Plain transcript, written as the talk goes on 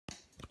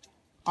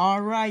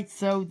Alright,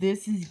 so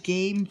this is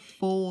game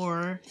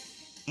 4,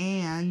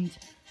 and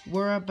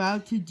we're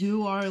about to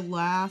do our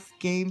last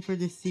game for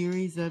the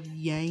series of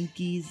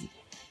Yankees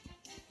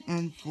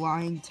and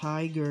Flying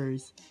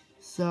Tigers.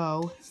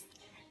 So,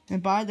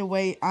 and by the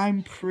way,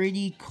 I'm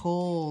pretty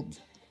cold,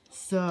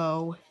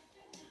 so,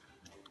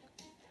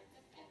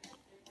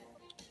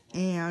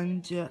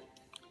 again,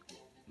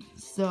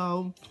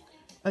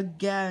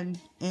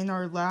 in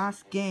our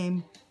last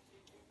game,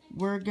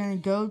 we're gonna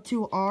go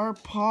to our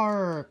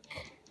park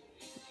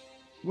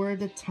where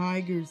the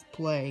Tigers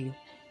play.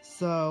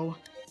 So,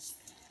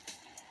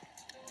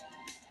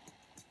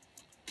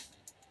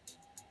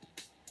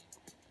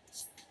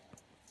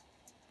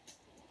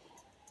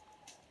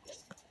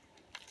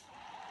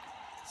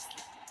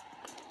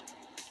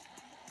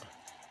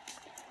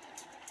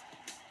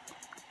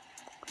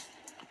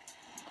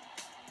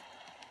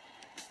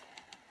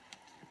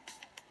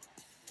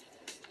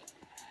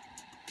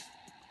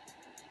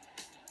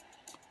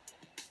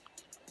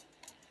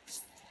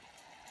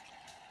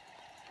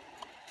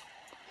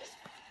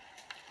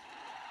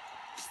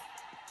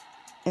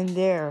 and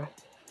there,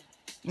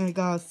 I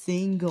got a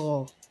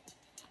single.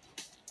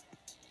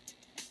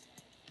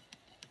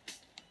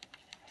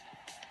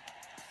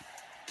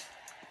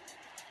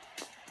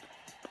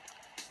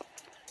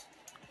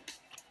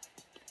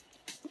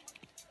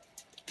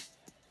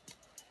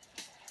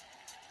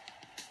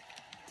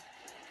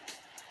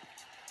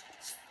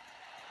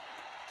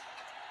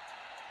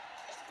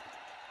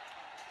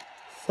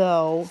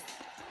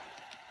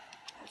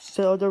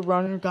 So the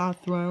runner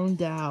got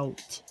thrown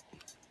out.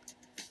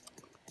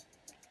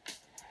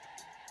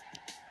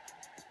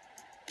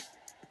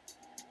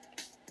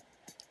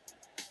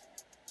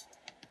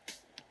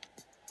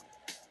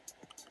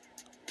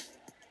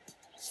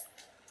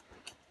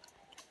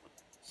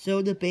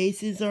 So the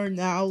bases are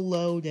now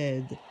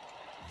loaded.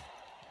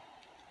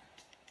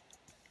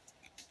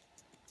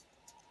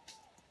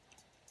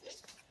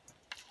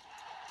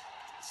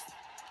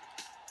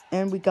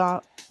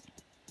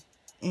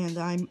 And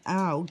I'm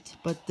out,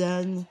 but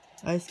then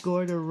I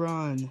scored a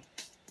run.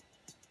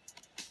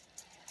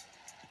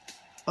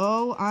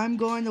 Oh, I'm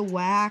going to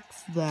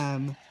wax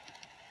them.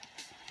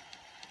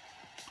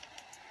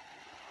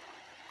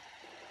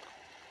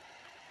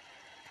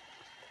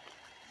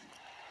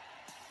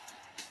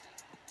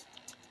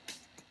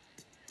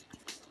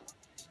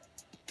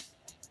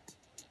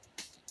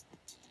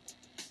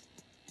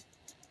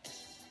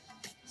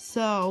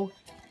 So,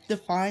 the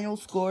final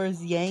score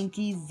is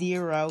Yankees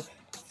 0,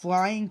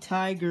 Flying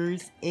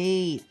Tigers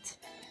 8.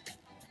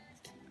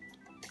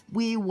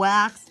 We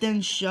waxed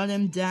and shut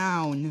him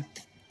down.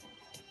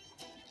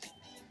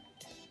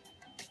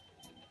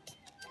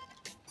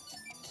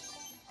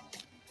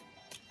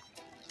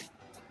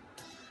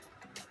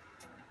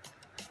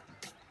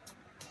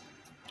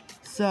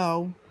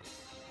 So,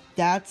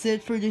 that's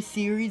it for the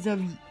series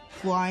of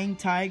Flying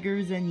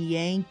Tigers and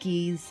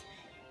Yankees.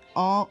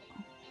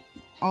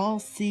 I'll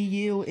see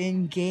you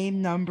in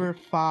game number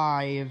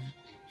 5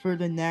 for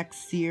the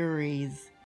next series.